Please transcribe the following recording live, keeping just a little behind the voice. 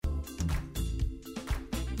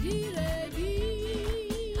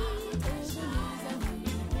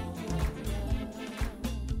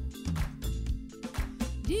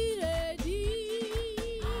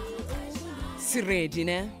Ready,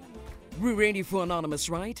 ne? We're ready for Anonymous,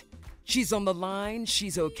 right? She's on the line,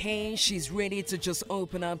 she's okay, she's ready to just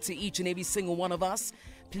open up to each and every single one of us.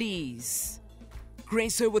 Please,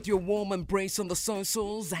 grace her with your warm embrace on the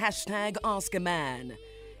socials, hashtag Ask a Man.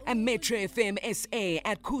 And Metro FM SA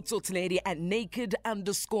at Kutsotlady at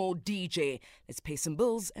naked_DJ. Let's pay some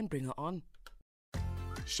bills and bring her on.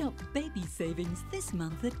 Shop baby savings this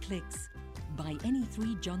month at Clicks. Buy any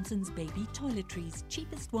 3 Johnson's Baby Toiletries,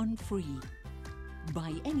 cheapest one free.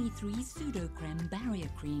 Buy any 3 Pseudo-Creme Barrier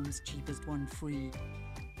Creams, cheapest one free.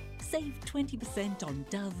 Save 20% on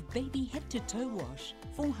Dove Baby Head to Toe Wash,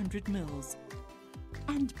 400 mils.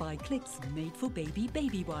 And buy Clicks Made for Baby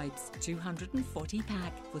Baby Wipes, 240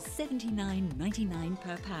 pack for $79.99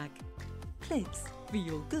 per pack. Clicks,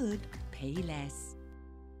 feel good, pay less.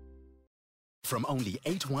 From only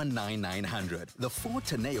 $819,900, the Ford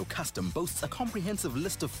Teneo Custom boasts a comprehensive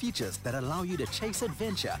list of features that allow you to chase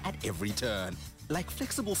adventure at every turn. Like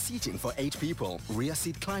flexible seating for 8 people, rear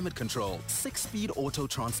seat climate control, 6-speed auto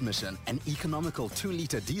transmission, an economical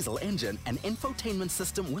 2-liter diesel engine, an infotainment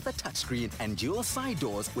system with a touchscreen, and dual side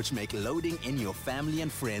doors which make loading in your family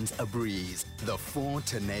and friends a breeze. The Ford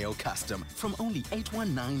Teneo Custom from only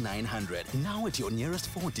 $819,900. Now at your nearest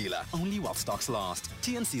Ford dealer, only while stocks last.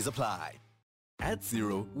 T&Cs apply. At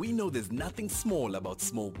Zero, we know there's nothing small about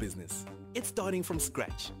small business. It's starting from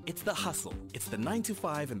scratch. It's the hustle. It's the 9 to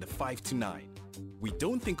 5 and the 5 to 9. We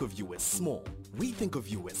don't think of you as small. We think of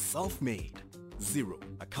you as self-made. Zero,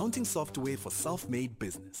 accounting software for self-made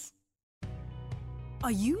business.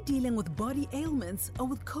 Are you dealing with body ailments or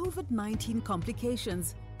with COVID-19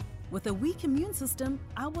 complications? With a weak immune system,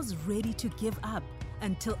 I was ready to give up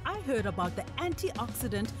until I heard about the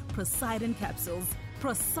antioxidant Poseidon capsules.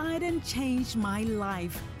 Poseidon changed my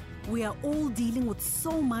life. We are all dealing with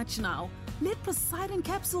so much now. Let Poseidon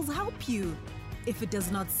capsules help you. If it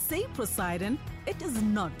does not say Poseidon, it is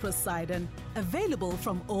not Poseidon. Available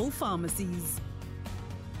from all pharmacies.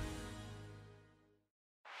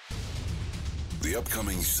 The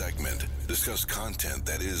upcoming segment discuss content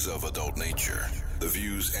that is of adult nature. The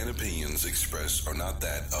views and opinions expressed are not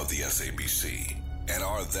that of the SABC and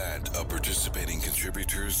are that of participating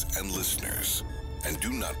contributors and listeners, and do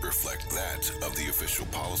not reflect that of the official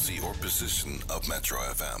policy or position of Metro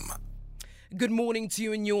FM. Good morning to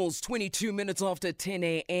you and yours, 22 minutes after 10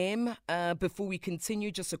 a.m. Before we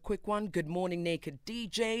continue, just a quick one. Good morning, Naked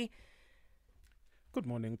DJ. Good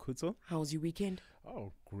morning, Kuzo. How was your weekend?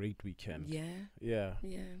 Oh, great weekend. Yeah? Yeah.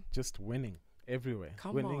 Just winning everywhere.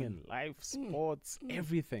 Winning in life, sports,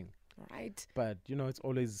 everything. Right. But, it's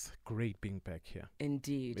always great being back here.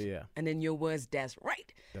 Indeed. Yeah. And in your words, that's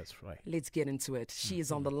right. That's right. Let's get into it. She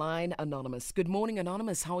is on the line, Anonymous. Good morning,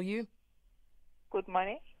 Anonymous. How are you? Good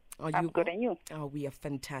morning. I'm good, and you? Oh, we are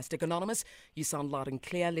fantastic. Anonymous, you sound loud and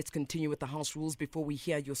clear. Let's continue with the house rules before we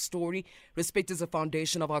hear your story. Respect is the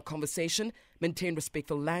foundation of our conversation. Maintain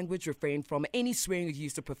respectful language. Refrain from any swearing or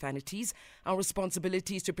use of profanities. Our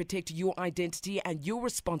responsibility is to protect your identity, and your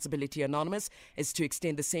responsibility, Anonymous, is to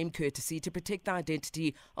extend the same courtesy to protect the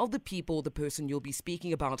identity of the people or the person you'll be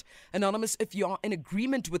speaking about. Anonymous, if you are in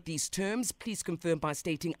agreement with these terms, please confirm by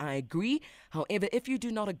stating, I agree. However, if you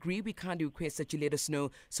do not agree, we kindly request that you let us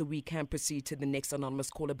know so we can proceed to the next anonymous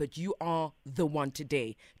caller, but you are the one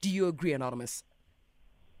today. Do you agree, Anonymous?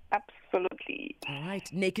 Absolutely. All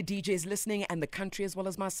right. Naked DJ is listening, and the country as well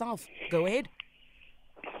as myself. Go ahead.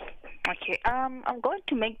 Okay. I'm going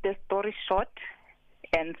to make the story short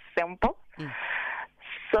and simple.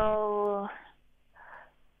 So,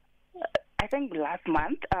 I think last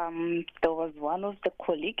month, there was one of the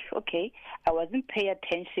colleagues, I wasn't paying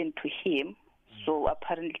attention to him, so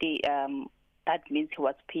apparently that means he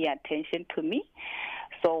was paying attention to me.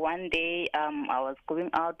 So one day I was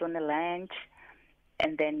going out on a lunch,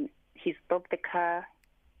 and then he stopped the car.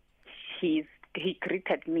 He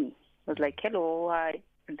greeted me. I was like, hello, hi.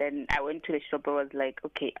 And then I went to the shop. I was like,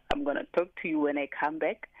 okay, I'm going to talk to you when I come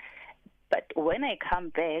back. But when I come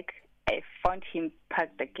back, I found him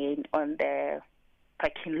parked again on the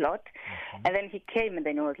parking lot. And then he came, and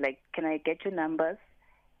then he was like, can I get your numbers?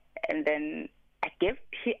 And then I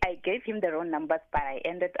gave him the wrong numbers, but I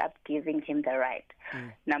ended up giving him the right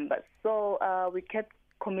numbers. So we kept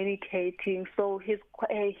communicating. So he's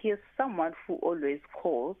someone who always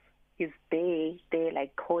calls. He's there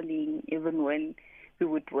like calling even when we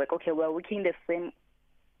would work. Okay, we're working in the same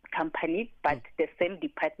company, but the same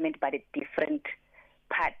department, but a different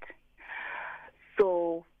part.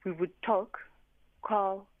 So we would talk,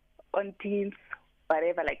 call on Teams,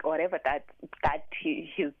 whatever that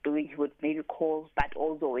he's doing, he would maybe call, but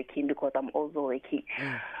also working because I'm also working.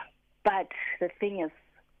 But the thing is,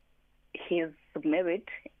 he's married,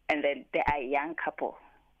 and then they are a young couple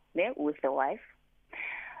there with the wife.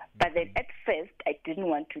 But then at first, I didn't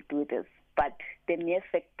want to do this. But the mere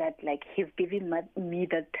fact that, like, he's giving me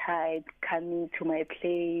the time, coming to my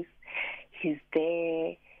place, he's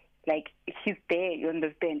there, you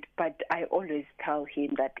understand? But I always tell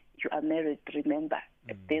him that you are married, remember,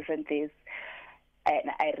 this and this.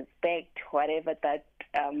 And I respect whatever that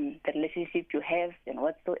the relationship you have and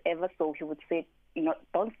whatsoever. So he would say,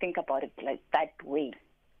 don't think about it like that way.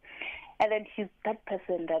 And then he's that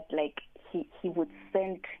person that, like, he would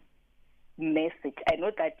send message. I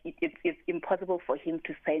know that it's impossible for him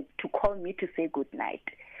to call me to say good night.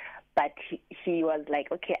 But he was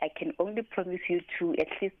like, okay, I can only promise you to at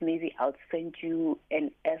least maybe I'll send you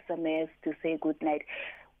an SMS to say good night,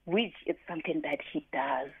 which is something that he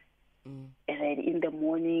does. And then in the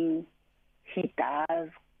morning, he does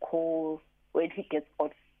call when he gets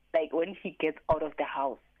out, of the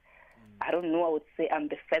house. I don't know, I would say I'm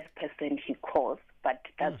the first person he calls, but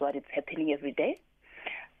that's what is happening every day.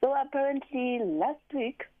 So apparently last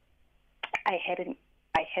week, I had an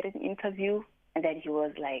interview, and then he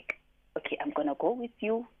was like, okay, I'm going to go with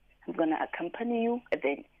you. I'm going to accompany you. And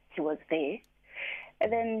then he was there.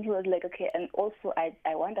 And then he was like, okay, and also I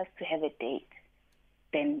want us to have a date.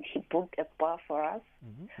 Then he booked a spa for us.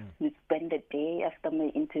 We spent the day after my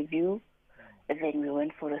interview. And then we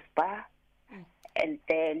went for a spa. And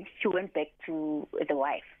then he went back to the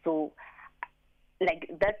wife. So, like,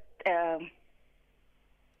 that,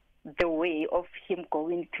 the way of him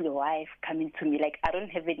going to the wife, coming to me, like, I don't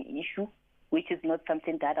have any issue, which is not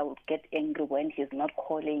something that I would get angry when he's not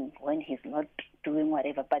calling, when he's not doing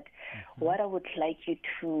whatever. But what I would like you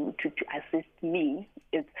to assist me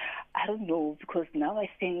is, I don't know, because now I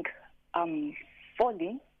think I'm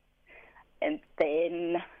falling, and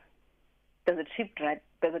then there's a trip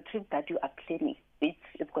that you are planning, which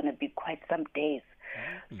is going to be quite some days.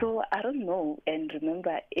 So I don't know, and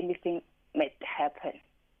remember, anything might happen.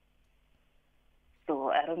 So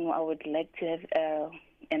I don't know, I would like to have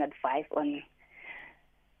an advice on,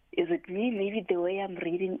 is it me, maybe the way I'm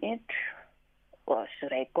reading it, or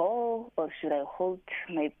should I go, or should I hold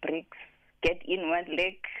my brakes, get in one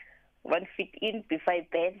leg, 1 foot in before I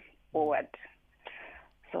bend, or what?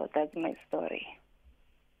 So that's my story.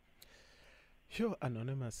 Sure,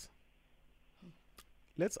 Anonymous.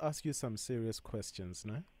 Let's ask you some serious questions,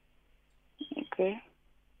 no? Okay.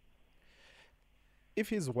 If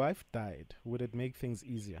his wife died, would it make things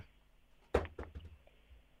easier?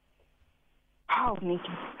 How, Mickey?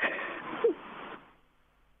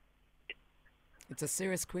 It's a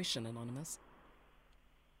serious question, Anonymous.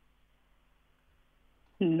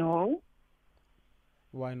 No.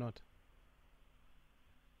 Why not?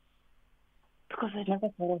 Because I never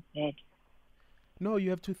thought of that. No,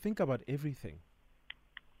 you have to think about everything.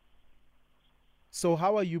 So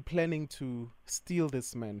how are you planning to steal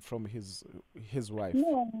this man from his wife?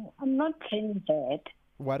 No, I'm not planning that.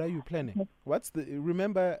 What are you planning?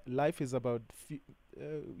 Remember, life is about,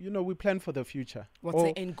 we plan for the future. What's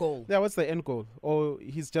the end goal? Yeah, what's the end goal? Or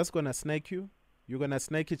he's just going to snake you? You're going to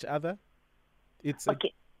snake each other?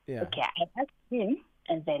 Okay. Okay, I asked him,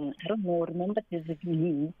 and then, I don't know, remember this is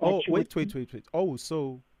me. Oh, wait. Oh,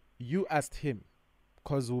 so you asked him,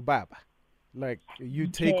 because Ubaba. Like, you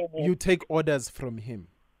take orders from him.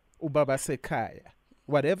 Ubaba Sekaya.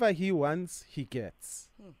 Whatever he wants, he gets.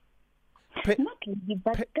 Not really,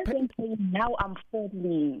 but now I'm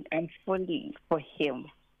falling for him.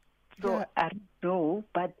 So yeah. I don't know,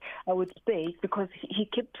 but I would say, because he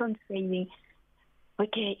kept on saying,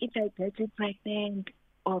 okay, if I get you pregnant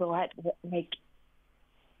or what, like,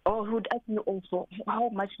 or he would ask me also, how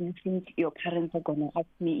much do you think your parents are going to ask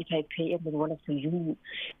me if I pay everyone for you?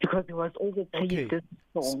 Because he was always playing this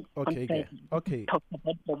song. Okay. Talk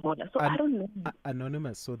about the border. So I don't know.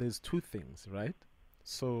 Anonymous, so there's two things, right?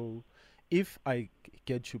 So if I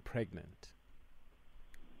get you pregnant,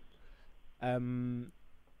 and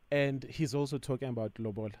he's also talking about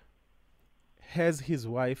lobola, has his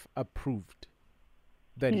wife approved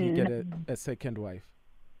that he get a second wife?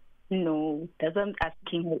 No, that's what I'm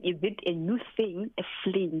asking her. Is it a new thing, a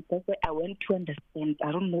fling? That's what I want to understand.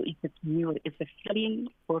 I don't know if it's new, it's a fling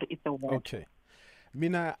or it's a what. Okay.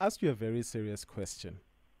 Mina, I asked you a very serious question,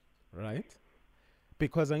 right?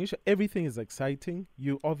 Because Anisha, everything is exciting.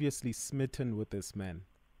 You're obviously smitten with this man.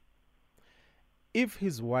 If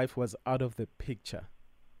his wife was out of the picture,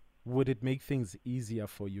 would it make things easier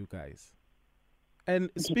for you guys?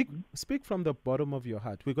 And speak from the bottom of your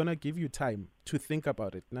heart. We're going to give you time to think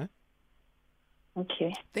about it, nah?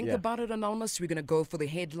 Okay. Think Yeah. about it, Anonymous. We're going to go for the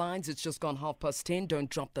headlines. It's just gone 10:30. Don't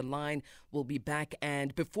drop the line. We'll be back.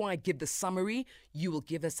 And before I give the summary, you will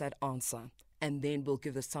give us that answer. And then we'll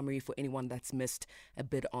give the summary for anyone that's missed a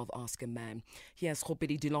bit of Ask a Man. Here's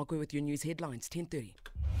Khopedi Dilongwe with your news headlines, 10:30.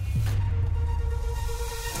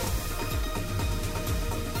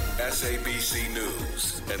 SABC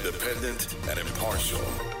News, independent and impartial.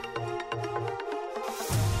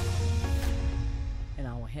 In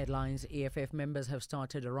our headlines, EFF members have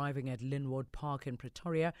started arriving at Linwood Park in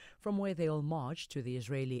Pretoria, from where they'll march to the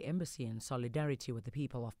Israeli embassy in solidarity with the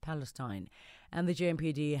people of Palestine. And the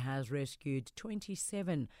JMPD has rescued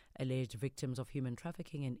 27 alleged victims of human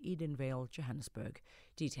trafficking in Edenvale, Johannesburg.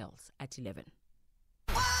 Details at 11.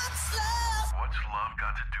 What's love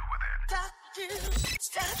got to do with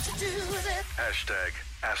it? Hashtag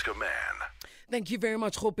Ask a Man. Thank you very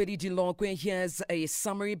much, Khopedi Dilongwe. Here's a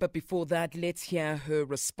summary, but before that, let's hear her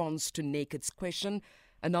response to Naked's question.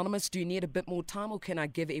 Anonymous, do you need a bit more time, or can I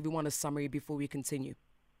give everyone a summary before we continue?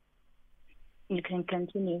 You can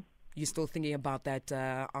continue. You're still thinking about that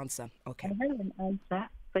answer? Okay. I have an answer,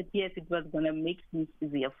 but yes, it was going to make things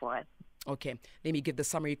easier for us. Okay, let me give the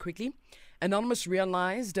summary quickly. Anonymous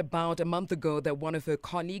realized about a month ago that one of her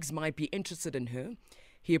colleagues might be interested in her.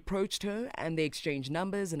 He approached her and they exchanged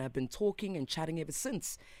numbers and have been talking and chatting ever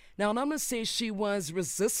since. Now, Anonymous says she was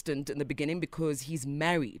resistant in the beginning because he's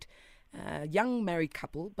married. A young married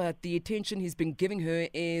couple, but the attention he's been giving her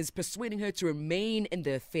is persuading her to remain in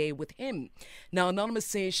the affair with him. Now, Anonymous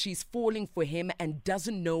says she's falling for him and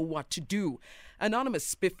doesn't know what to do.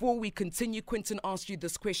 Anonymous, before we continue, Quentin asked you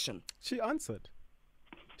this question. She answered.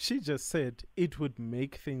 She just said it would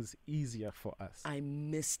make things easier for us. I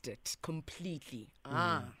missed it completely.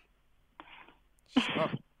 Sure.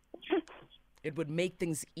 It would make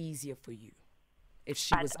things easier for you if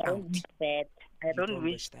she was I don't out. wish that. I You don't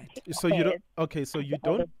wish that. So you don't. Okay, so you out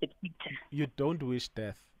don't. of the picture. You don't wish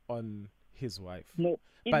death on his wife. No,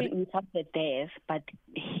 But- even without the death, but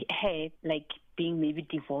her like being maybe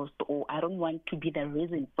divorced, or I don't want to be the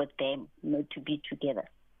reason for them not to be together.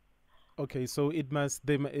 Okay, so it must.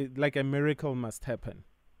 Like a miracle must happen.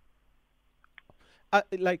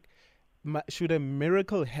 Should a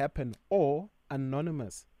miracle happen, or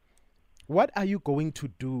Anonymous? What are you going to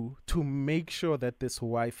do to make sure that this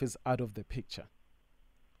wife is out of the picture?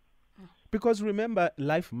 Because remember,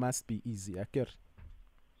 life must be easy.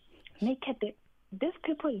 Naked, these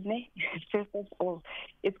people, first of all,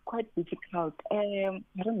 it's quite difficult. I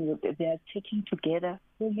don't know, they are taking together.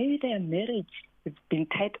 So maybe their marriage has been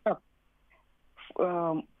tied up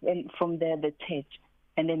and from the church,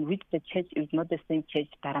 and then which the church is not the same church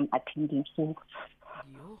that I'm attending. So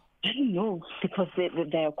I don't know, because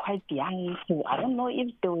they are quite young. So I don't know if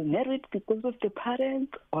they were married because of the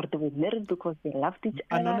parents, or they were married because they loved each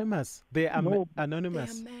other. Anonymous, they are No.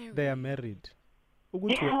 anonymous. They are married.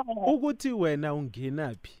 Yeah. Ukuthi wena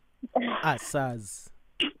ungenaphi asazi.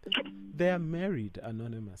 They are married,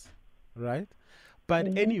 Anonymous, right? But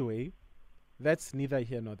anyway, that's neither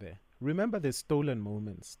here nor there. Remember the stolen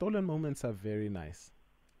moments. Stolen moments are very nice,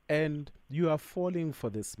 and you are falling for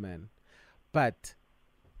this man, but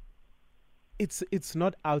it's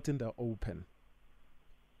not out in the open.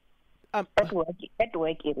 At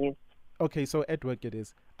work it is. Okay, so at work it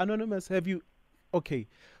is. Anonymous, have you... Okay,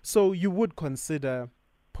 so you would consider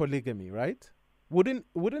polygamy, right? Wouldn't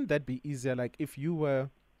that be easier? Like if you were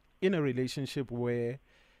in a relationship where,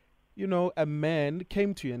 you know, a man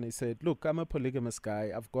came to you and he said, look, I'm a polygamous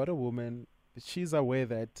guy. I've got a woman. She's aware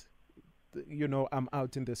that, you know, I'm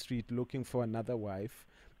out in the street looking for another wife.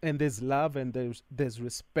 And there's love and there's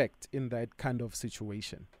respect in that kind of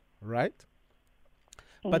situation, right?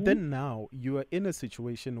 But then now you are in a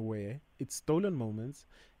situation where it's stolen moments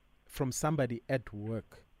from somebody at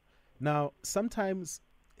work. Now, sometimes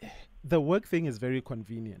the work thing is very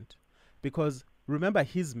convenient because remember,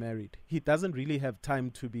 he's married. He doesn't really have time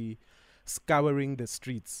to be scouring the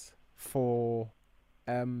streets for,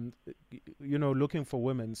 you know, looking for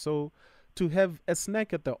women. So to have a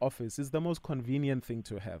snack at the office is the most convenient thing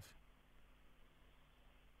to have.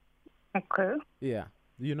 Okay. Yeah,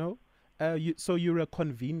 you know? So you're a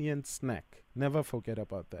convenient snack. Never forget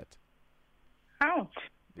about that. Ouch.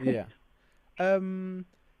 Yeah.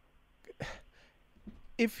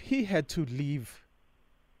 If he had to leave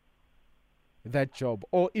that job,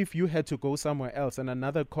 or if you had to go somewhere else and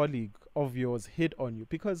another colleague of yours hit on you,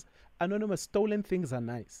 because Anonymous, stolen things are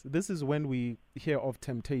nice. This is when we hear of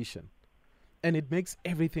temptation. And it makes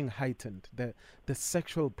everything heightened. The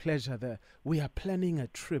sexual pleasure, we are planning a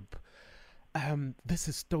trip. This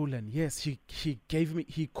is stolen. Yes, he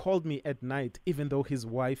called me at night, even though his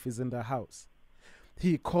wife is in the house.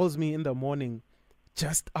 He calls me in the morning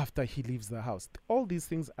just after he leaves the house. All these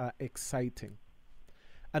things are exciting.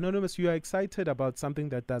 Anonymous, you are excited about something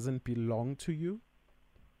that doesn't belong to you,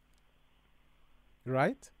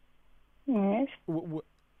 right? Yes.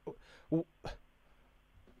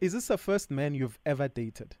 Is this the first man you've ever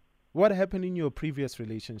dated? What happened in your previous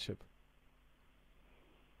relationship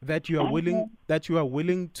that you are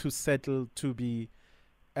willing to settle to be,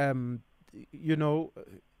 you know,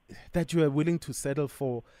 that you are willing to settle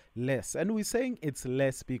for less? And we're saying it's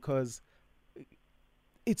less because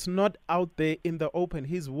it's not out there in the open.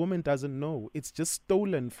 His woman doesn't know. It's just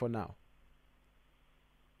stolen for now.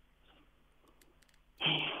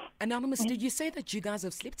 Anonymous, did you say that you guys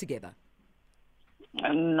have slept together?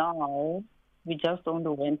 No, we just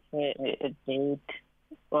only went for a date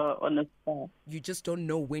on a spa. You just don't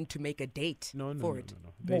know when to make a date for it.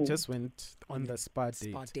 No. They just went on the spa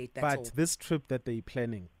date. That's but all. this trip that they're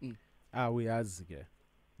planning, we ask again.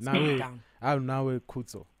 Now we're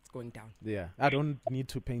Kuzo. It's going down. Yeah, I don't need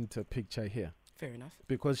to paint a picture here. Fair enough.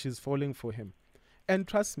 Because she's falling for him. And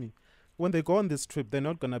trust me, when they go on this trip, they're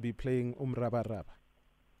not going to be playing Raba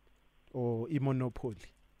or Monopoly.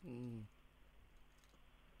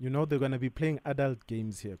 You know, they're going to be playing adult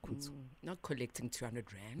games here, Kuzo. Not collecting 200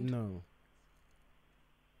 rand. No.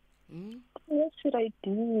 What should I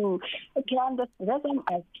do? Okay, that's what I'm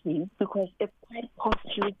asking, because it's quite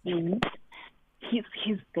confusing.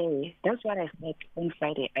 He's there. That's what I said on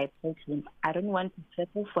Friday. I told him, I don't want to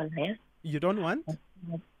settle for less. You don't want?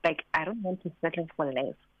 Like, I don't want to settle for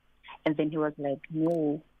less. And then he was like,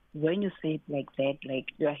 no, when you say it like that, like,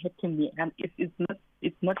 you're hurting me. And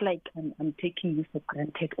it's not like I'm taking you for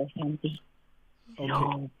granted or something. Okay.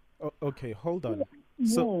 No. Okay, hold on.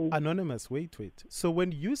 So, Anonymous, wait. So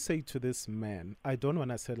when you say to this man, I don't want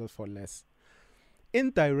to settle for less,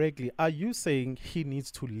 indirectly, are you saying he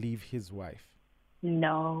needs to leave his wife?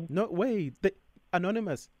 No. No, wait.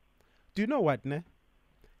 Anonymous, do you know what, ne?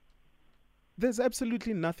 There's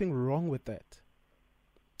absolutely nothing wrong with that.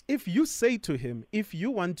 If you say to him, if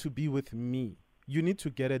you want to be with me, you need to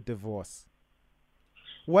get a divorce.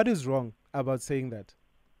 What is wrong about saying that?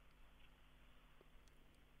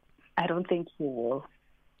 I don't think he will.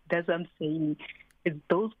 That's what I'm saying. It's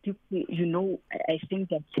those people, you know, I think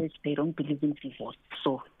that church, they don't believe in divorce.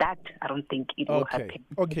 So that, I don't think it will happen.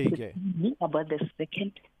 Okay, yeah. About the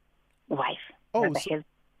second wife. Oh, so, has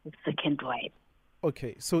the second wife.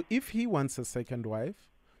 Okay, so if he wants a second wife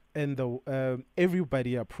and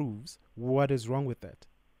everybody approves, what is wrong with that?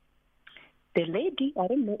 The lady, I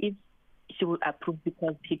don't know if she will approve,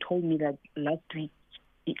 because he told me that last week,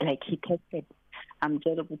 like he texted,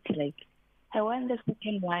 like, I want the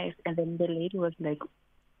second wife. And then the lady was like,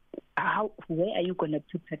 where are you going to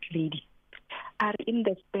put that lady? Are in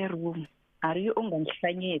the spare room. Are you on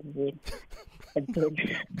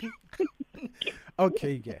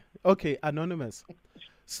Okay, yeah. Okay, Anonymous.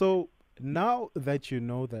 So now that you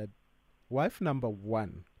know that wife number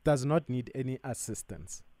one does not need any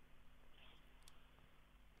assistance,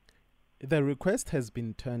 the request has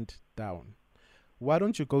been turned down. Why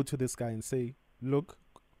don't you go to this guy and say, look,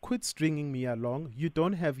 quit stringing me along. You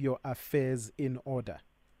don't have your affairs in order.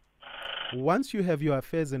 Once you have your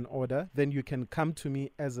affairs in order, then you can come to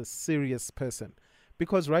me as a serious person.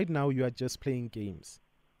 Because right now you are just playing games.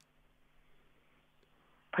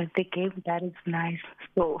 But the game, that is nice.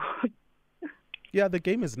 So. Yeah, the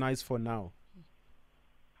game is nice for now.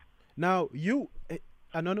 Now, you,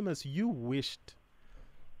 Anonymous, you wished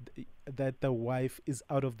that the wife is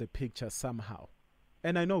out of the picture somehow.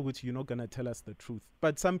 And I know which you're not going to tell us the truth.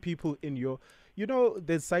 But some people in your, you know,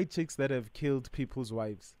 there's side chicks that have killed people's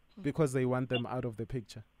wives because they want them out of the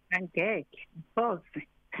picture. I'm dead. Both.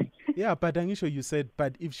 Yeah, but Angisho, you said,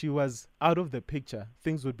 but if she was out of the picture,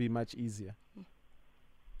 things would be much easier.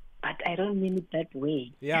 But I don't mean it that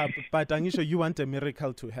way. Yeah, but Angisho, you want a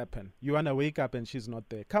miracle to happen. You want to wake up and she's not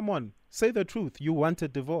there. Come on, say the truth. You want a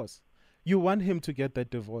divorce. You want him to get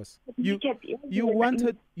that divorce. You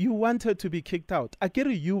wanted to be kicked out.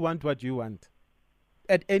 Akiri, you want what you want.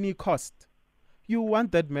 At any cost. You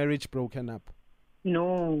want that marriage broken up.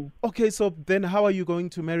 No. Okay, so then how are you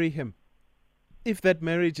going to marry him? If that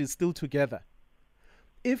marriage is still together.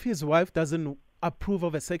 If his wife doesn't approve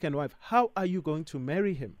of a second wife, how are you going to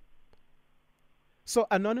marry him? So,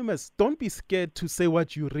 Anonymous, don't be scared to say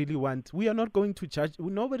what you really want. We are not going to judge.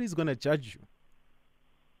 Nobody's going to judge you.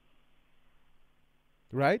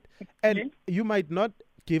 Right? And you might not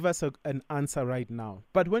give us an answer right now.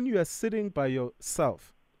 But when you are sitting by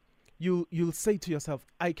yourself, you'll say to yourself,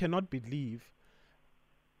 I cannot believe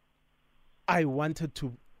I wanted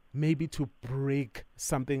to maybe to break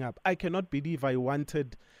something up. I cannot believe I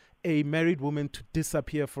wanted a married woman to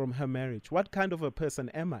disappear from her marriage? What kind of a person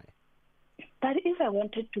am I? But if I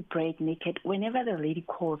wanted to break naked, whenever the lady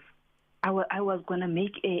calls, I was going to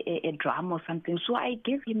make a drama or something. So I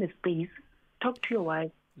gave him a space. Talk to your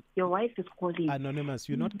wife. Your wife is calling. Anonymous,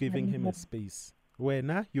 you're not giving him a space.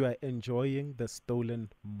 Where you are enjoying the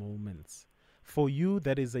stolen moments. For you,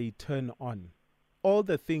 that is a turn on. All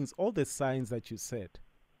the things, all the signs that you said,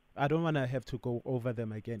 I don't want to have to go over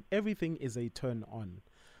them again. Everything is a turn on.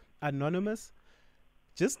 Anonymous,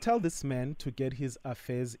 just tell this man to get his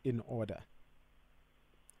affairs in order.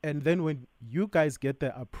 And then when you guys get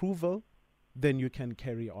the approval, then you can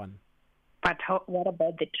carry on. But what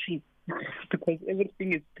about the trip? Because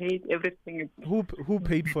everything is paid, everything is... Who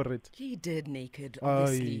paid for it? He did, naked,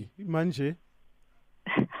 obviously. Aye, manje.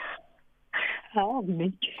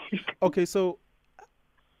 Naked. Okay, so...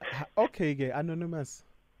 Okay, gay, Anonymous.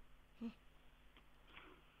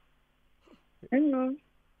 Hello.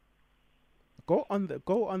 Go on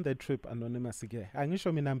the trip, Anonymous. Again, I'm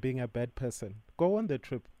sure I'm being a bad person. Go on the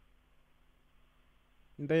trip.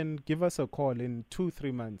 Then give us a call in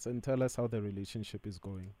 2-3 months and tell us how the relationship is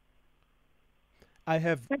going. I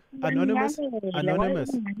have Anonymous.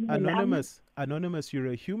 You're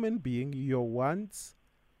a human being. Your wants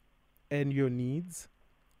and your needs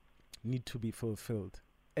need to be fulfilled,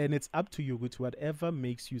 and it's up to you with whatever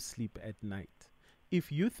makes you sleep at night.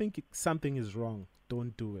 If you think something is wrong,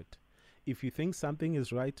 don't do it. If you think something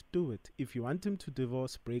is right, do it. If you want him to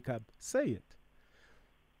divorce, break up, say it.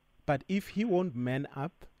 But if he won't man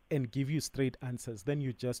up and give you straight answers, then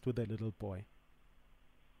you're just with a little boy.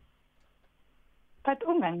 But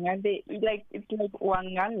like it's like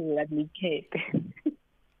wangal naked.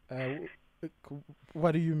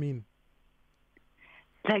 What do you mean?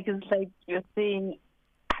 Like it's like you're saying,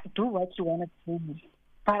 do what you want to do.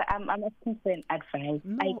 But I'm asking for an advice.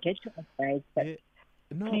 No. I get your advice, but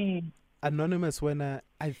No. please. Anonymous, when I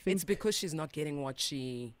think It's because she's not getting what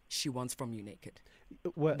she wants from you, naked.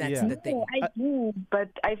 well, That's yeah. the thing. No, I do,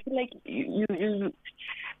 but I feel like you're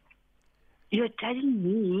judging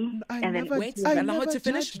me. I and never- then Wait, I allow her never to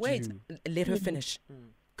finish. judged Wait, you. let her finish.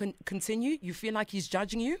 Continue. You feel like he's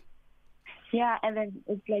judging you? yeah, and then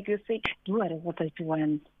it's like you say, do whatever you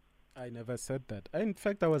want. I never said that. In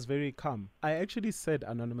fact, I was very calm. I actually said,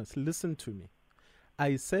 Anonymous, listen to me.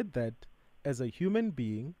 I said that as a human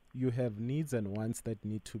being, you have needs and wants that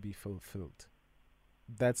need to be fulfilled.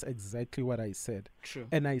 That's exactly what I said. True.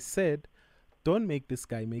 And I said, don't make this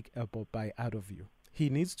guy make a bobai out of you. He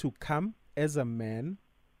needs to come as a man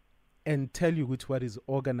and tell you what is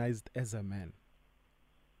organized as a man.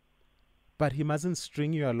 But he mustn't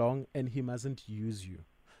string you along and he mustn't use you.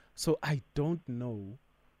 So I don't know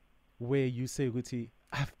where you say, Guti,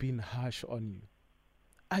 I've been harsh on you.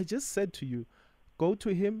 I just said to you, go to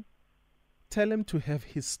him, tell him to have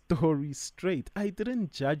his story straight. I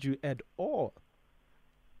didn't judge you at all.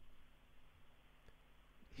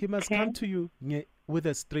 He must come to you with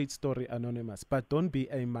a straight story, Anonymous, but don't be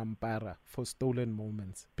a mampara for stolen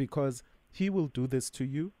moments, because he will do this to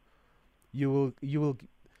you. You will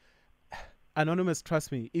Anonymous,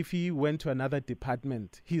 trust me, if he went to another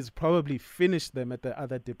department, he's probably finished them at the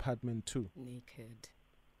other department too. Naked.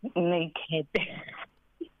 Naked.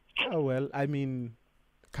 Oh, well, I mean,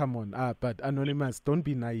 come on. But Anonymous, don't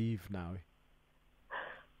be naive now.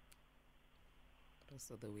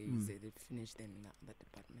 Also, the way you said it, finished them in that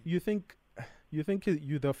department. You think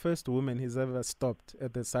you're the first woman he's ever stopped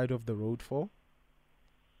at the side of the road for?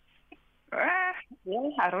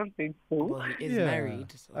 Well, I don't think so. Well, he is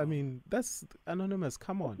married. So. I mean, that's Anonymous.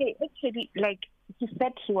 Come on. Okay, actually, like he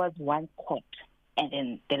said, he was once caught, and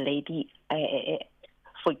then the lady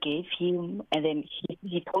forgave him, and then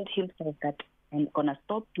he told himself that I'm gonna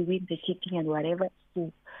stop doing the cheating and whatever.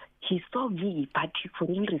 So he saw me, but he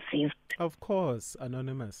couldn't resist. Of course,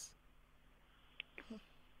 Anonymous.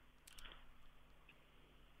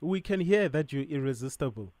 We can hear that you're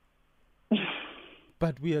irresistible.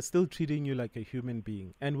 But we are still treating you like a human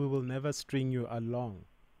being, and we will never string you along,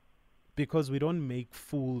 because we don't make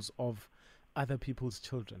fools of other people's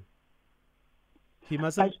children. He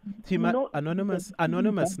mustn't. Anonymous.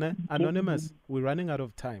 We're running out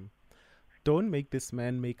of time. Don't make this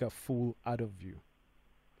man make a fool out of you.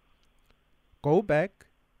 Go back,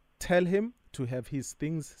 tell him to have his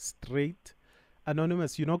things straight.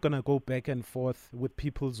 Anonymous, you're not gonna go back and forth with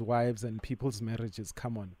people's wives and people's marriages.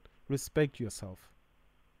 Come on, respect yourself.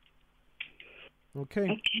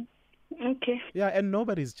 Okay. Okay. Yeah, and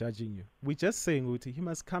nobody's judging you. We're just saying, Uti, he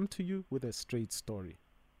must come to you with a straight story.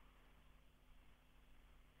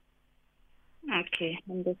 Okay,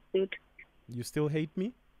 understood. You still hate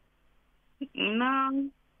me? No.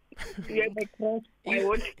 You're my crush. I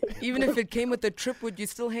won't. Even if it came with the trip, would you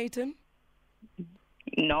still hate him?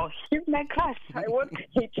 No, he's my crush. I won't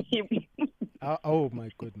hate him. Oh my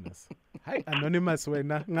goodness. Hi, anonymous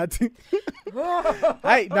wena ngathi.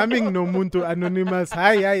 Hi, nami nginomuntu anonymous.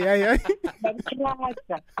 Hi.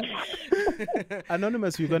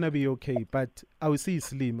 Anonymous, you're gonna be okay, but I will see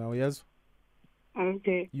Slim. Yes.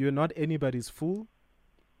 Okay. You're not anybody's fool.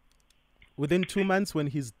 Within 2 months, when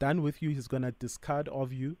he's done with you, he's gonna discard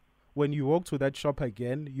of you. When you walk to that shop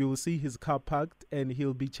again, you will see his car parked and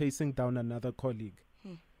he'll be chasing down another colleague.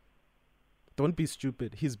 Don't be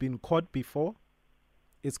stupid. He's been caught before.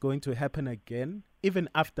 It's going to happen again. Even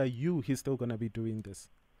after you, he's still going to be doing this.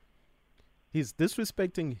 He's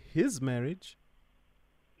disrespecting his marriage.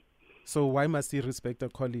 So why must he respect a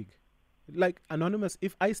colleague? Like, Anonymous,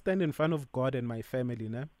 if I stand in front of God and my family,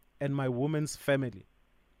 and my woman's family,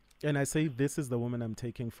 and I say, this is the woman I'm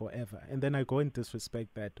taking forever, and then I go and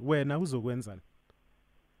disrespect that, when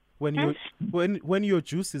your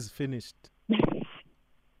juice is finished,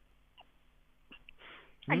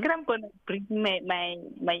 I think I'm going to bring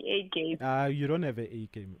my A game. You don't have an A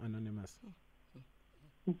game, Anonymous.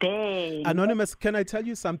 Dang. Anonymous, can I tell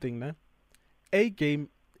you something? A game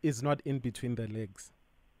is not in between the legs.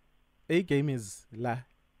 A game is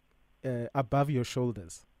above your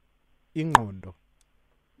shoulders. Ingqondo.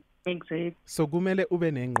 Exactly. So kumele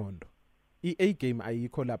ube nengqondo. A game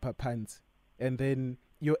ayikho lapha phansi. And then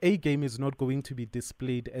your A game is not going to be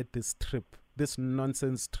displayed at this trip, this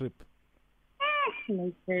nonsense trip.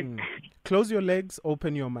 Close your legs,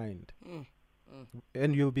 open your mind,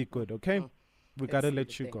 and you'll be good, okay? We got to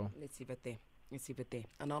let you go. Let's leave it there.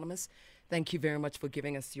 Anonymous, thank you very much for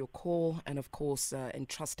giving us your call and, of course,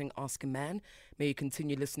 entrusting Ask a Man. May you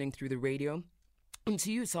continue listening through the radio. And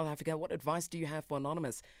to you, South Africa, what advice do you have for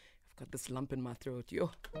Anonymous? I've got this lump in my throat.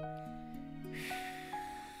 Yo.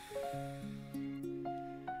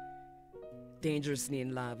 Dangerously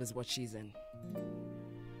in love is what she's in.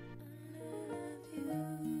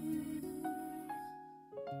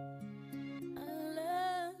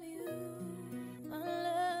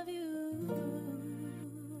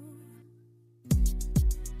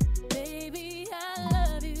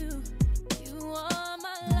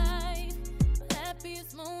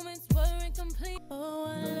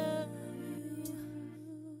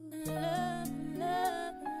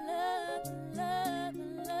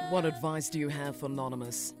 What advice do you have for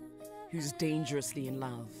Anonymous, who's dangerously in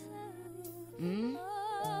love?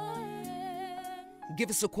 Give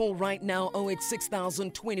us a call right now,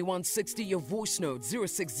 086,000 2160, your voice note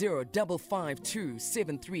 060 552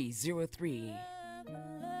 7303.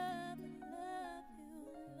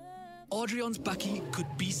 Adrian's Bucky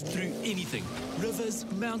could beast through anything. Rivers,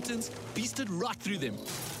 mountains, beasted right through them.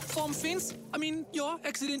 Farm fence? I mean, yeah,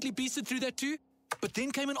 accidentally beasted through that too. But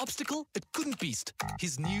then came an obstacle it couldn't beast.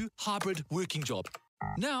 His new hybrid working job.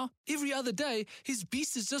 Now, every other day, his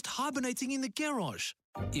beast is just hibernating in the garage.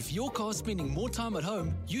 If your car's spending more time at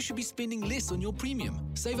home, you should be spending less on your premium.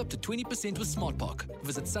 Save up to 20% with SmartPark.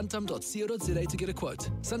 Visit santam.co.za to get a quote.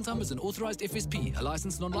 Santam is an authorized FSP, a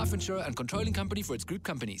licensed non-life insurer and controlling company for its group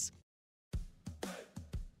companies.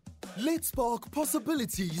 Let's spark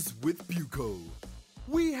possibilities with Buco.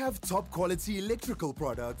 We have top quality electrical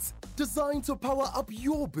products designed to power up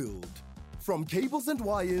your build. From cables and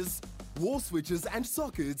wires, wall switches and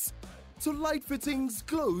sockets, to light fittings,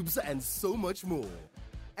 globes and so much more.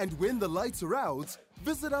 And when the lights are out,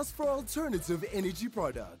 visit us for alternative energy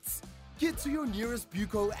products. Get to your nearest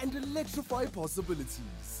Buco and electrify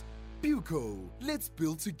possibilities. Buco, let's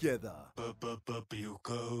build together.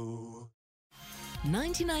 Buco.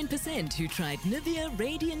 99% who tried Nivea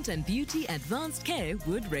Radiant and Beauty Advanced Care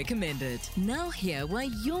would recommend it. Now hear why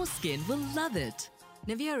your skin will love it.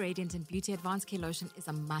 Nivea Radiant and Beauty Advanced Care Lotion is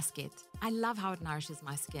a must-get. I love how it nourishes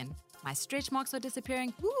my skin. My stretch marks are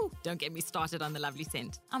disappearing. Woo! Don't get me started on the lovely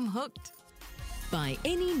scent. I'm hooked. Buy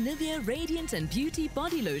any Nivea Radiant and Beauty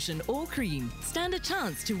body lotion or cream. Stand a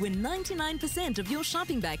chance to win 99% of your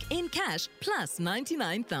shopping bag in cash plus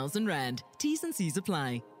 99,000 Rand. T's and C's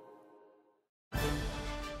apply.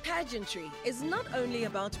 Pageantry is not only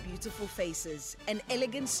about beautiful faces, an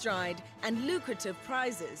elegant stride, and lucrative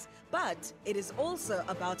prizes, but it is also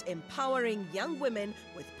about empowering young women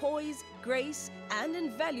with poise, grace, and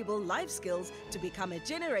invaluable life skills to become a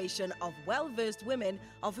generation of well-versed women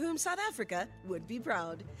of whom South Africa would be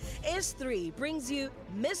proud. S3 brings you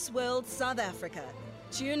Miss World South Africa.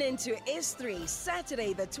 Tune in to S3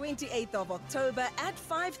 Saturday, the 28th of October at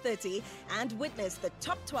 5:30 and witness the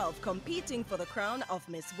top 12 competing for the crown of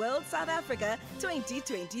Miss World South Africa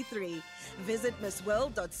 2023. Visit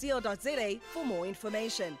missworld.co.za for more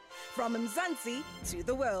information. From Mzansi to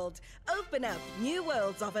the world, open up new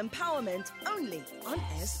worlds of empowerment only on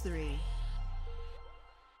S3.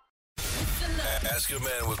 Ask Your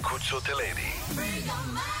Man with Kutso Teledi.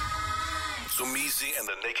 Zumizi and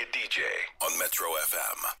the Naked DJ on Metro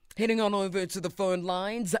FM. Heading on over to the phone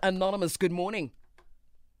lines. Anonymous, good morning.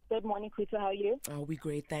 Good morning, Kutso. How are you? Oh, we're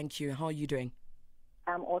great, thank you. How are you doing?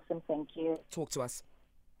 I'm awesome, thank you. Talk to us.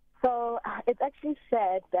 So it's actually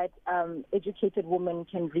sad that educated women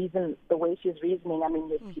can reason the way she's reasoning. I mean,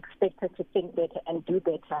 you expect her to think better and do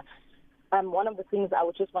better. One of the things I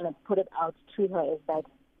would just want to put it out to her is that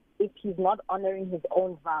if he's not honoring his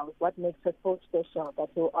own vows, what makes her so special that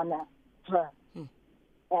he'll honor her?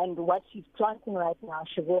 And what she's planting right now,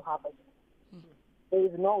 she will harvest. There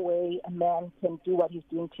is no way a man can do what he's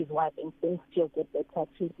doing to his wife and think she'll get better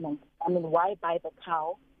treatment. I mean, why buy the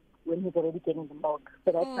cow when he's already getting the milk?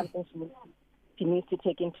 So that's something she needs to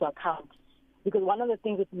take into account. Because one of the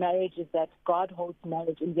things with marriage is that God holds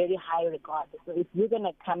marriage in very high regard. So if you're going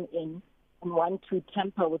to come in and want to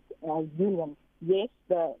tamper with union, yes,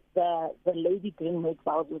 the lady didn't make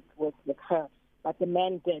vows with her, but the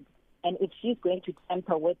man did. And if she's going to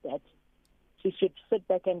tamper with that, she should sit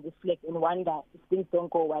back and reflect and wonder if things don't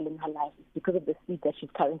go well in her life. It's because of the seed that she's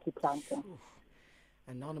currently planting.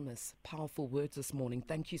 Anonymous, powerful words this morning.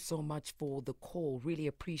 Thank you so much for the call. Really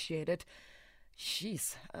appreciate it.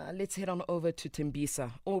 Jeez. Let's head on over to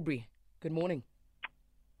Tembisa. Aubrey, good morning.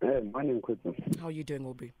 Hey, morning, Kutso. How are you doing,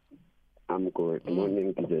 Aubrey? I'm good.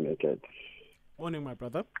 Morning, DJ Naked. Morning, my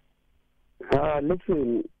brother.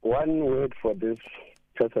 Listen, one word for this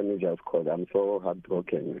person who just called. I'm so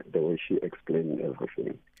heartbroken the way she explained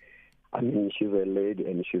everything. I mean, she's a lady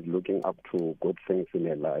and she's looking up to good things in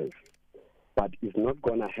her life. But it's not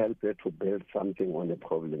going to help her to build something on a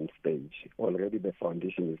problem stage. Already the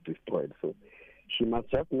foundation is destroyed. So she must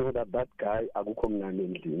just know that that guy,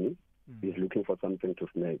 is looking for something to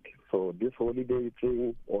snack. So this holiday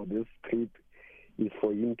thing or this trip is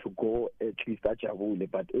for him to go at least at Chavule,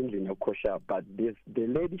 but ending a kosher. But the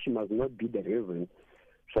lady, she must not be the reason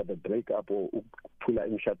for the breakup or pula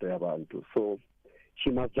imshato yabantu. So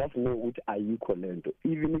she must just know what ayikho lento.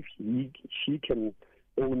 Even if she can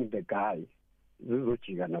own the guy.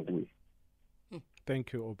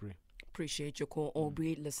 Thank you, Aubrey. Appreciate your call,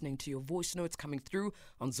 Aubrey. Listening to your voice notes coming through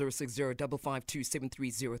on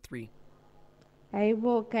 060-552-7303. Hey,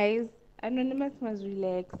 well, guys, Anonymous must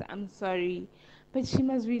relax. I'm sorry, but she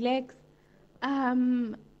must relax.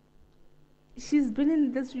 She's been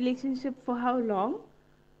in this relationship for how long?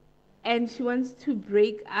 And she wants to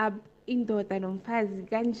break up indoda nomfazi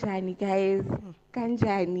kanjani, guys.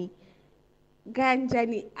 Kanjani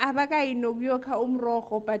abakayinokuyokha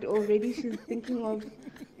umrokho, but already she's thinking of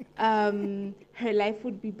her life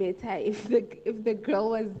would be better if the girl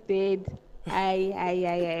was dead.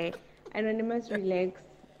 Ay. Anonymous, relax.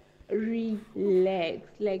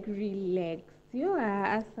 Like relax. You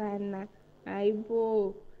are asana.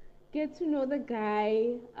 Aibo. Get to know the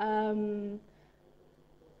guy.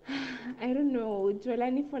 I don't know,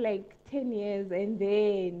 Jolani for like 10 years and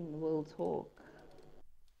then we'll talk.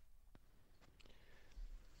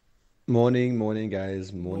 Morning,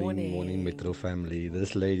 guys. Morning, Metro family.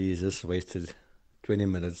 This lady just wasted 20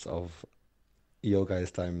 minutes of your guys'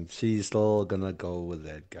 time. She's still gonna go with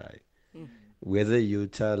that guy. Whether you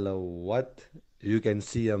tell her what, you can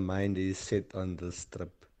see her mind is set on this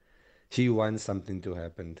trip. She wants something to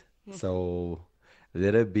happen. So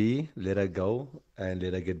let her be, let her go, and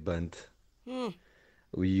let her get burnt.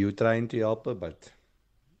 You trying to help her, but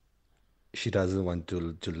she doesn't want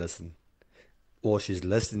to listen. Or she's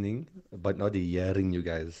listening, but not hearing you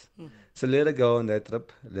guys. So let her go on that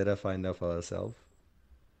trip. Let her find out for herself.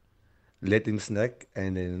 Let him snack.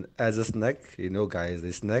 And then as a snack, guys,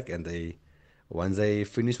 they snack and once they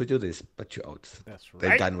finish with you, they spit you out. That's right.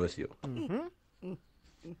 They're done with you.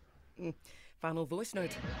 Final voice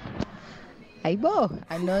note. Aibo,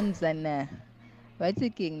 Anonzana. What's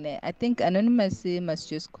thinking? I think Anonymous must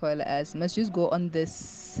just call us, must just go on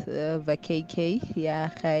this vacay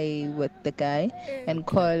with the guy and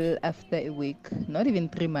call after a week, not even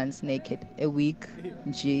 3 months naked, a week.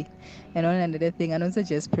 G. And on another thing, Anonza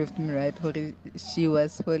just proved me right. She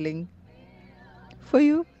was falling for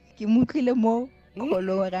you. This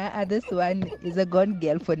one is a gone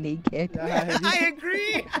girl for naked. I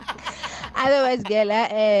agree. Otherwise, girl,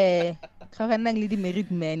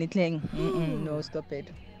 married man, it's like, no, stop it.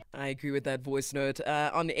 I agree with that voice note.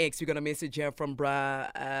 On X, we got a message here from Bra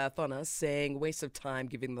Thona saying, waste of time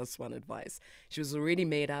giving this one advice. She was already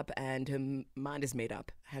made up and her mind is made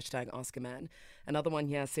up. Hashtag ask a man. Another one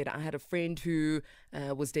here said, I had a friend who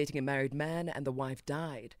was dating a married man and the wife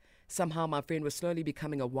died. Somehow my friend was slowly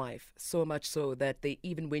becoming a wife, so much so that they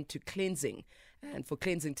even went to cleansing and for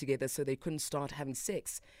cleansing together so they couldn't start having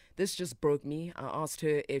sex. This just broke me. I asked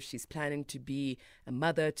her if she's planning to be a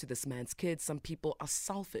mother to this man's kids. Some people are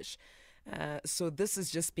selfish. So this is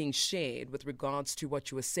just being shared with regards to what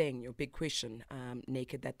you were saying, your big question,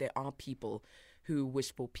 Naked, that there are people who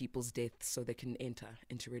wish for people's death so they can enter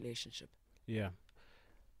into relationship. Yeah.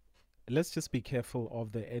 Let's just be careful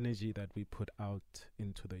of the energy that we put out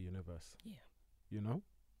into the universe. Yeah. You know?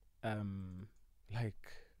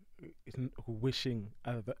 Like wishing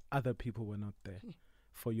other people were not there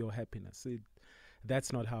for your happiness.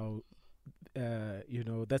 That's not how,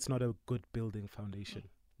 that's not a good building foundation.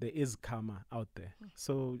 There is karma out there.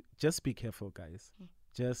 So just be careful, guys.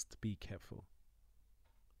 Just be careful.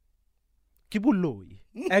 Kibuloi.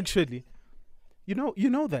 Actually, you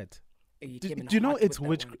know that. Do you know it's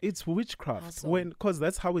witchcraft? Awesome. Because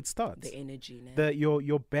that's how it starts. The energy, nah?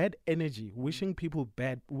 Your bad energy, wishing people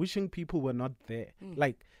were not there,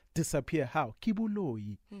 like disappear. How?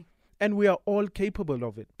 Kibuloi. And we are all capable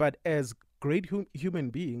of it. But as great human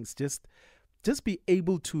beings, just be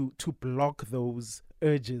able to block those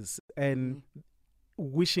urges and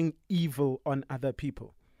wishing evil on other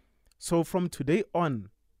people. So from today on,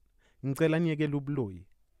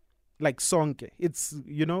 like sonke, it's,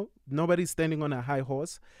 nobody's standing on a high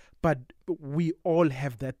horse, but we all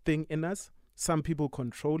have that thing in us. Some people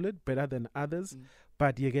control it better than others,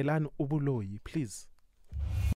 but yegelan ubuloi, please.